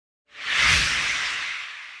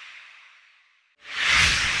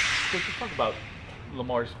Let's just talk about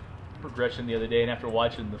Lamar's progression the other day, and after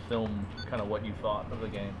watching the film, kind of what you thought of the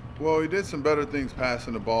game. Well, he did some better things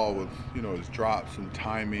passing the ball with, his drops and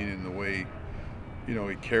timing and the way,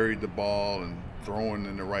 he carried the ball and throwing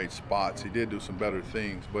in the right spots. He did do some better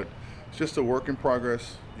things, but it's just a work in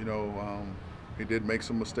progress. He did make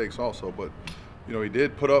some mistakes also, but, he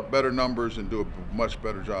did put up better numbers and do a much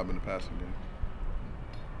better job in the passing game.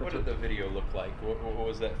 What did the video look like? What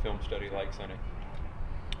was that film study like, Sonny?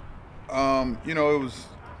 It was,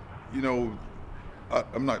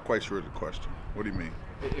 I'm not quite sure of the question. What do you mean?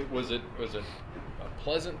 Was it a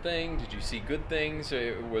pleasant thing? Did you see good things?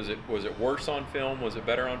 Was it worse on film? Was it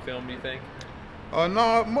better on film, do you think?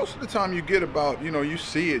 No, most of the time you get about, you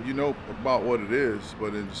see it, about what it is,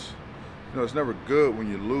 but it's, it's never good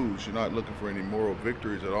when you lose. You're not looking for any moral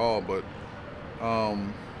victories at all, but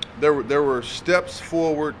there were steps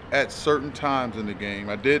forward at certain times in the game.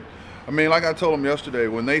 Like I told them yesterday,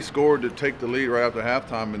 when they scored to take the lead right after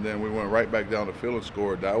halftime and then we went right back down the field and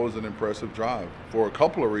scored, that was an impressive drive for a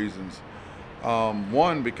couple of reasons.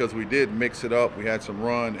 One, because we did mix it up. We had some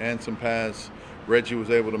run and some pass. Reggie was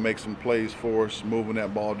able to make some plays for us, moving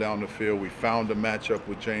that ball down the field. We found a matchup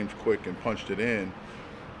with James Quick and punched it in.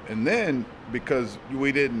 And then, because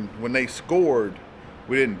when they scored,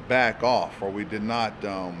 we didn't back off, or we did not,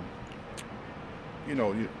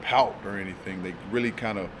 pout or anything. They really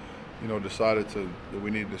kind of, decided that we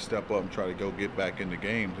needed to step up and try to go get back into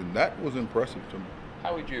games, and that was impressive to me.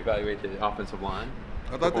 How would you evaluate the offensive line?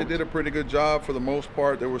 I thought they did a pretty good job for the most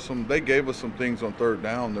part. They gave us some things on third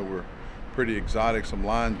down that were pretty exotic, some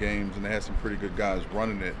line games, and they had some pretty good guys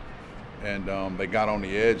running it. And they got on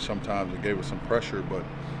the edge sometimes and gave us some pressure, but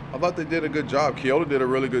I thought they did a good job. Kiola did a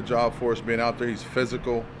really good job for us being out there. He's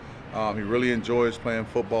physical. He really enjoys playing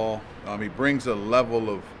football. He brings a level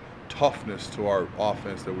of toughness to our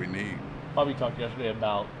offense that we need. Bobby talked yesterday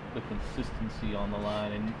about the consistency on the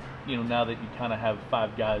line, and now that you kind of have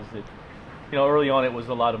 5 guys that, early on it was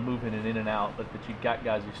a lot of movement and in and out, but that you got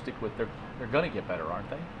guys you stick with, they're going to get better, aren't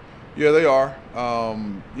they? Yeah, they are.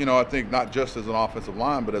 I think not just as an offensive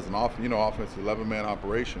line, but as an offensive 11-man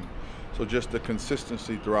operation. So just the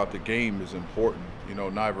consistency throughout the game is important.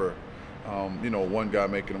 Neither, one guy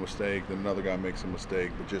making a mistake, then another guy makes a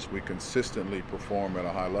mistake, but just we consistently perform at a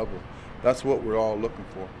high level. That's what we're all looking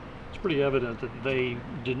for. It's pretty evident that they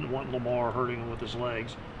didn't want Lamar hurting him with his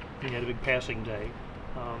legs. He had a big passing day.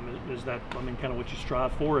 Is that, kind of what you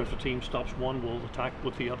strive for? If a team stops one, will attack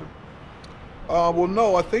with the other? Well,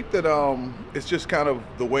 no, I think that it's just kind of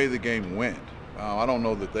the way the game went. I don't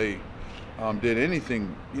know that they did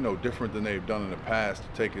anything, different than they've done in the past to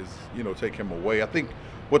take him away. I think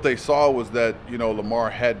what they saw was that, Lamar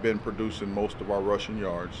had been producing most of our rushing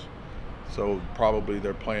yards. So probably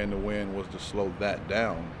their plan to win was to slow that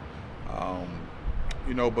down.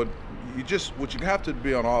 But what you have to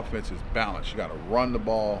be on offense is balance. You got to run the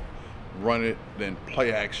ball, run it, then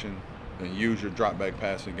play action, and use your drop back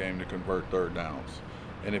passing game to convert third downs.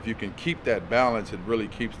 And if you can keep that balance, it really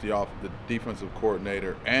keeps the defensive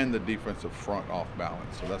coordinator and the defensive front off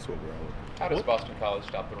balance. So that's what we're all looking for. How does Boston College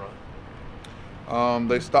stop the run?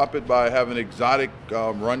 They stop it by having exotic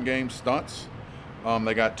run game stunts.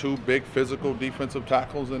 They got 2 big physical defensive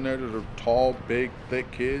tackles in there that are tall, big,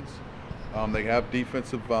 thick kids. They have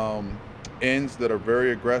defensive ends that are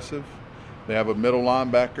very aggressive. They have a middle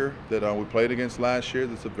linebacker that we played against last year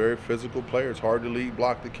that's a very physical player. It's hard to lead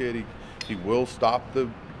block the kid. He will stop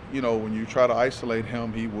when you try to isolate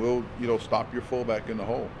him, he will, stop your fullback in the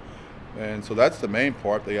hole. And so that's the main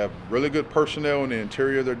part. They have really good personnel in the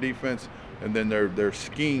interior of their defense, and then their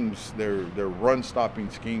schemes, their run-stopping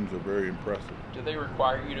schemes are very impressive. Do they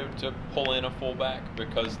require you to pull in a fullback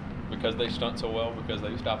because they stunt so well, because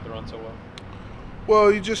they stop the run so well?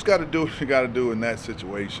 Well, you just got to do what you got to do in that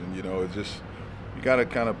situation. It's just you got to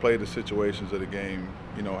kind of play the situations of the game,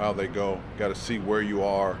 how they go. You got to see where you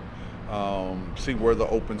are, see where the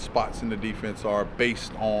open spots in the defense are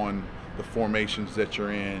based on the formations that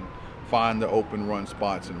you're in. Find the open run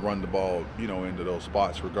spots and run the ball, into those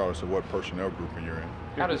spots, regardless of what personnel grouping you're in.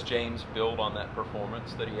 How does James build on that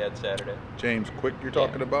performance that he had Saturday? James Quick, you're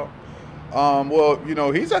talking about?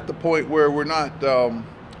 Well, he's at the point where we're not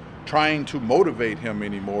trying to motivate him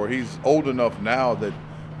anymore. He's old enough now that,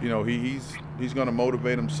 he's going to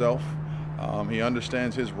motivate himself. He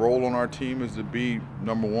understands his role on our team is to be,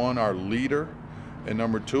 number 1, our leader, and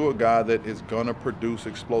number 2, a guy that is going to produce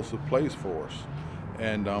explosive plays for us.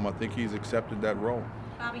 And I think he's accepted that role.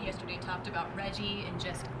 Bobby yesterday talked about Reggie and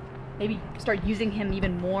just maybe start using him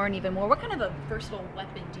even more and even more. What kind of a versatile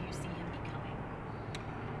weapon do you see him becoming?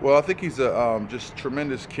 Well, I think he's a just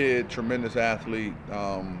tremendous kid, tremendous athlete,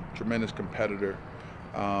 tremendous competitor.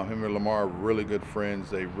 Him and Lamar are really good friends.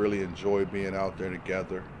 They really enjoy being out there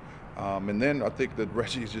together. And then I think that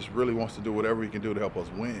Reggie just really wants to do whatever he can do to help us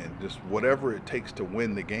win. Just whatever it takes to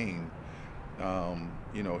win the game,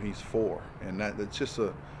 you know, he's for. And that's just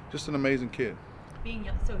an amazing kid. Being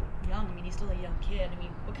so young, I mean, he's still a young kid. I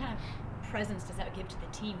mean, what kind of presence does that give to the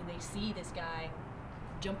team when they see this guy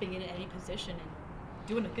jumping in at any position and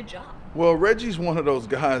doing a good job? Well, Reggie's one of those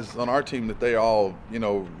guys on our team that they all, you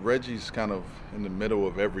know, Reggie's kind of in the middle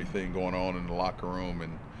of everything going on in the locker room.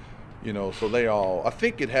 And, you know, so they all, I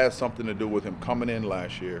think it has something to do with him coming in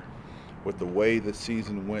last year, with the way the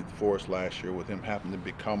season went for us last year, with him having to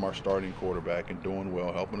become our starting quarterback and doing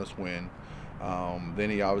well, helping us win. Then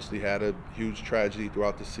he obviously had a huge tragedy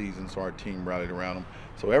throughout the season, so our team rallied around him.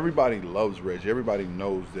 So everybody loves Reggie. Everybody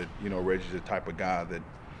knows that, you know, Reggie's the type of guy that,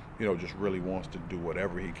 you know, just really wants to do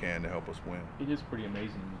whatever he can to help us win. It is pretty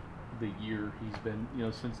amazing the year he's been, you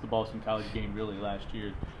know, since the Boston College game really last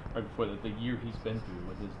year, right before that, the year he's been through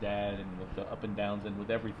with his dad and with the up and downs and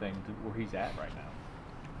with everything to where he's at right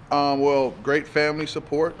now. Well, great family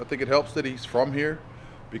support. I think it helps that he's from here,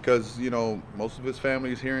 because, you know, most of his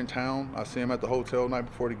family is here in town. I see him at the hotel night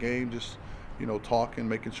before the game, just, you know, talking,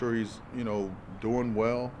 making sure he's, you know, doing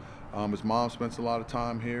well. His mom spends a lot of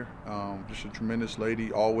time here. Just a tremendous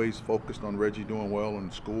lady, always focused on Reggie doing well in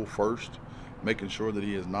school first, making sure that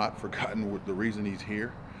he has not forgotten the reason he's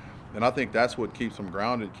here. And I think that's what keeps him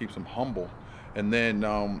grounded, keeps him humble. And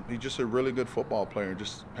then he's just a really good football player and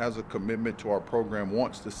just has a commitment to our program,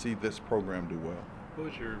 wants to see this program do well. What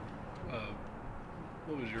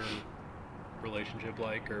was your relationship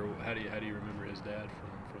like, or how do you remember his dad from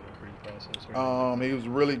the recruiting process? He was a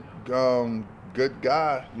really good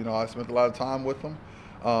guy. You know, I spent a lot of time with him.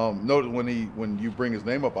 Notice when you bring his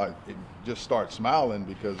name up, it just start smiling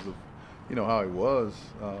because of, you know, how he was.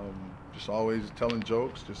 Just always telling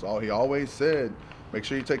jokes. He always said, make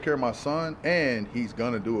sure you take care of my son, and he's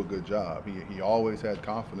gonna do a good job. He always had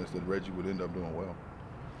confidence that Reggie would end up doing well.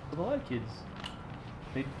 With a lot of kids,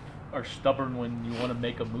 they are stubborn when you want to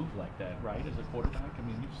make a move like that, right? As a quarterback, I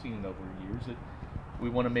mean, you've seen it over years that we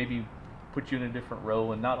want to maybe put you in a different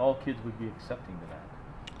role, and not all kids would be accepting to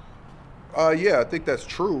that. Yeah, I think that's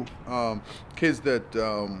true. Kids that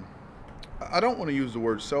I don't want to use the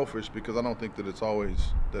word selfish, because I don't think that it's always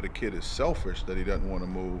that a kid is selfish that he doesn't want to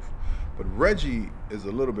move. But Reggie is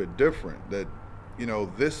a little bit different. That, you know,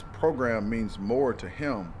 this program means more to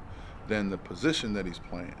him than the position that he's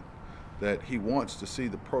playing. That he wants to see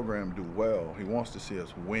the program do well. He wants to see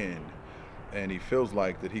us win. And he feels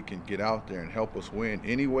like that he can get out there and help us win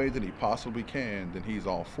any way that he possibly can, then he's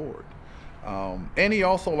all for it. And he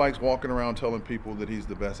also likes walking around telling people that he's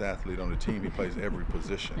the best athlete on the team. He plays every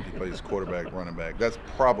position. He plays quarterback, running back. That's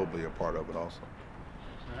probably a part of it also.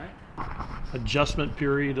 All right. Adjustment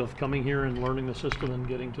period of coming here and learning the system and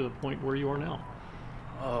getting to the point where you are now.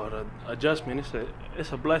 Oh, the adjustment,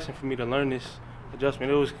 it's a blessing for me to learn this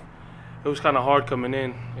adjustment. It was kind of hard coming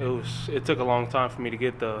in. It took a long time for me to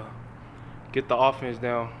get the offense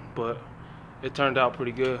down, but it turned out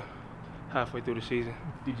pretty good halfway through the season.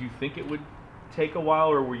 Did you think it would take a while,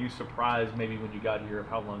 or were you surprised maybe when you got here of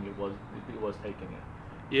how long it was taking it?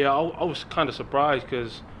 Yeah, I was kind of surprised,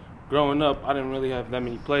 because growing up I didn't really have that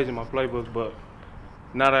many plays in my playbook, but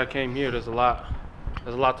now that I came here, there's a lot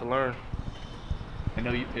to learn. I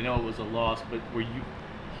know it was a loss, but were you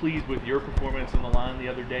pleased with your performance on the line the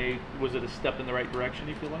other day? Was it a step in the right direction,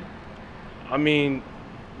 you feel like? I mean,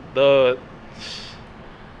 the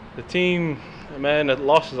team, man, the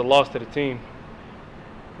loss is a loss to the team.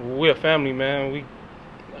 We're a family, man.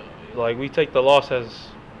 We take the loss as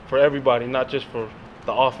for everybody, not just for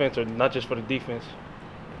the offense or not just for the defense.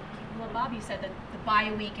 Well, Bob, you said that the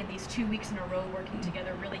bye week and these 2 weeks in a row working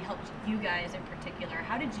together really helped you guys in particular.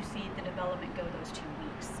 How did you see the development go those 2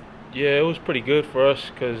 weeks? Yeah, it was pretty good for us,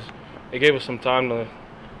 because it gave us some time to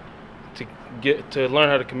learn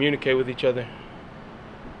how to communicate with each other.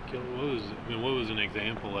 What was an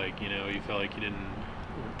example, like, you know, you felt like you didn't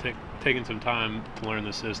taking some time to learn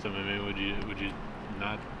the system? I mean, would you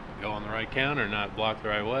not go on the right count, or not block the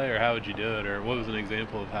right way, or how would you do it, or what was an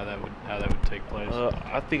example of how that would take place?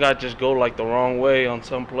 I think I'd just go like the wrong way on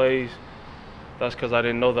some plays. That's because I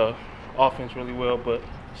didn't know the offense really well, but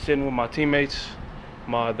sitting with my teammates,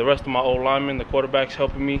 the rest of my old linemen, the quarterbacks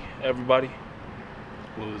helping me, everybody.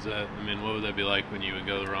 What was that? I mean, what would that be like when you would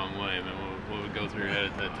go the wrong way? I mean, what would go through your head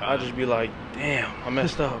at that time? I'd just be like, damn, I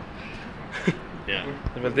messed up. Yeah.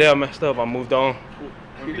 If the day I messed up, I moved on.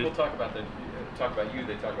 When people talk about you,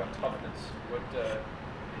 they talk about toughness.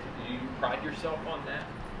 Do you pride yourself on that?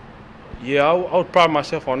 Yeah, I would pride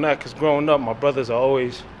myself on that, because growing up, my brothers are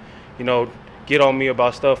always, you know, get on me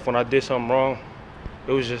about stuff when I did something wrong.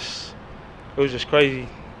 it was just crazy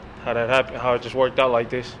how that happened, how it just worked out like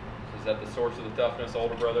this. Is that the source of the toughness,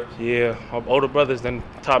 older brothers? Yeah, my older brothers then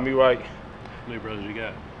taught me right. How many brothers you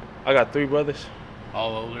got? I got 3 brothers.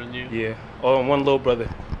 All older than you? Yeah. Oh, and 1 little brother.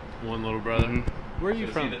 One little brother. Mm-hmm. Where are you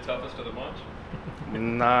Is from? he the toughest of the bunch?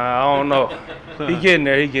 Nah, I don't know. He getting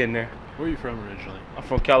there. He getting there. Where are you from originally? I'm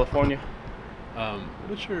from California.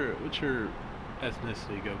 What's your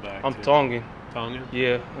ethnicity go back I'm to? Tongan. Tongan?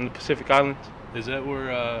 Yeah, in the Pacific Islands. Is that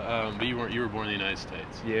where? But you were born in the United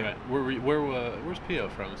States. Yeah. Right. Where's Pio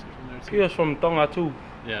from? Is he from there too? He was from Tonga too.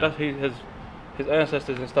 Yeah. That's his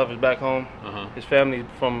ancestors and stuff is back home. His family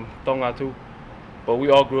from Tonga too. But we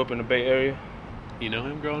all grew up in the Bay Area. You know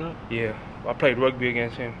him growing up? Yeah. I played rugby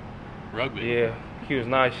against him. Rugby. Yeah. He was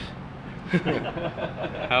nice.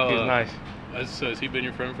 How, he was nice. So has he been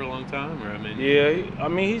your friend for a long time, or I mean? Yeah.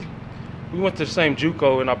 We went to the same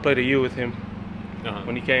JUCO and I played a year with him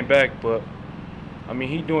when he came back. But I mean,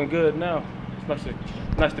 he's doing good now. It's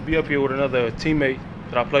nice to be up here with another teammate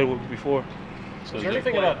that I played with before. So Is there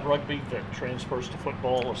anything about rugby that transfers to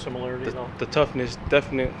football, a similarity? The toughness,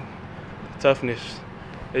 definite toughness.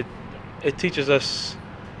 It teaches us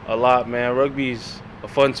a lot, man. Rugby's a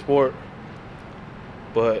fun sport,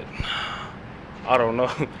 but I don't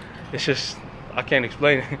know. It's just I can't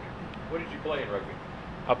explain it. What did you play in rugby?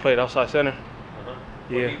 I played outside center. What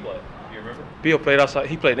Yeah. did he play? Do you remember? Bill played outside.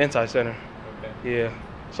 He played inside center. Okay. Yeah.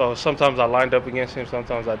 So sometimes I lined up against him.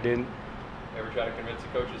 Sometimes I didn't. Ever try to convince the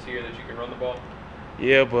coaches here that you can run the ball?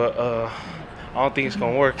 Yeah, but I don't think it's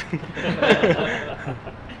gonna work.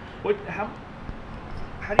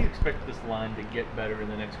 How do you expect this line to get better in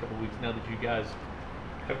the next couple of weeks now that you guys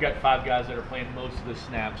have got 5 guys that are playing most of the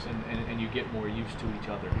snaps and you get more used to each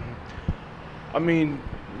other? I mean,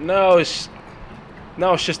 now it's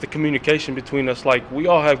just the communication between us. Like, we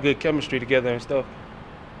all have good chemistry together and stuff.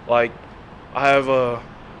 Like, I have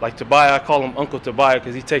like Tobiah, I call him Uncle Tobiah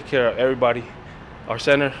because he takes care of everybody, our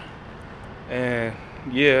center. And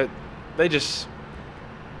yeah, it's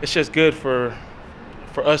just good for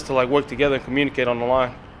us to like work together and communicate on the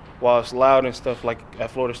line while it's loud and stuff like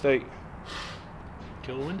at Florida State.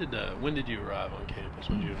 Kiola, when did you arrive on campus?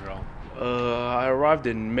 When did you enroll? I arrived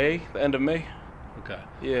in May, the end of May. Okay.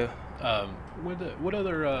 Yeah. What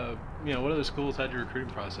other schools had your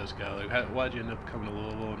recruiting process go? Like, why'd you end up coming to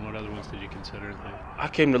Louisville, and what other ones did you consider? And think? I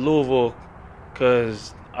came to Louisville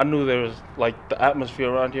because I knew there was like the atmosphere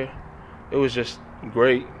around here. It was just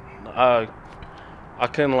great. I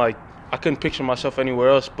couldn't picture myself anywhere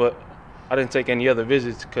else, but I didn't take any other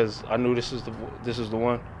visits because I knew this is the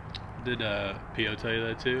one. Did Pio tell you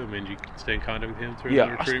that too? I mean, did you stay in contact with him through Yeah,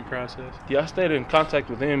 the recruiting process? Yeah, I stayed in contact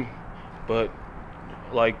with him, but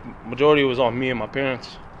like majority was on me and my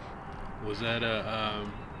parents. Was that I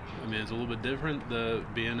mean, it's a little bit different.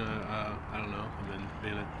 Being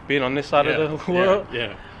being on this side of the world.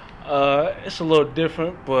 Yeah. It's a little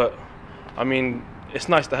different, but I mean, it's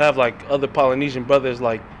nice to have like other Polynesian brothers,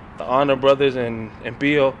 like the Honor brothers and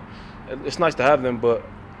Pio. It's nice to have them, but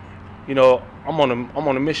you know, I'm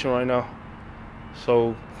on a mission right now,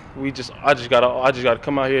 so I just gotta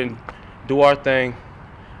come out here and do our thing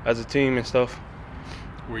as a team and stuff.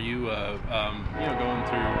 Were you going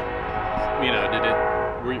through,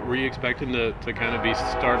 were you expecting to kind of be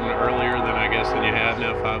starting earlier than you have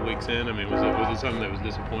now 5 weeks in? I mean, was it something that was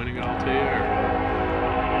disappointing at all to you, or?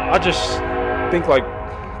 I just think like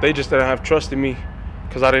they just didn't have trust in me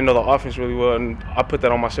because I didn't know the offense really well, and I put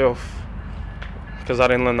that on myself because I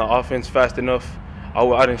didn't learn the offense fast enough.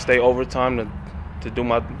 I didn't stay overtime to do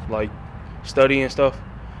my like study and stuff.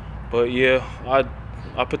 But yeah,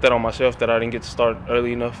 I put that on myself that I didn't get to start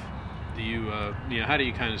early enough. Do you how do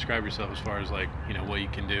you kind of describe yourself as far as like what you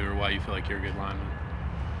can do or why you feel like you're a good lineman?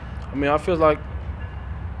 I mean, I feel like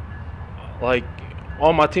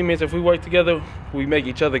all my teammates, if we work together, we make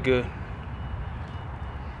each other good. All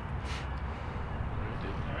right,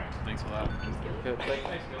 dude. Thanks a lot. Yeah,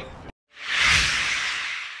 Thanks, Bill.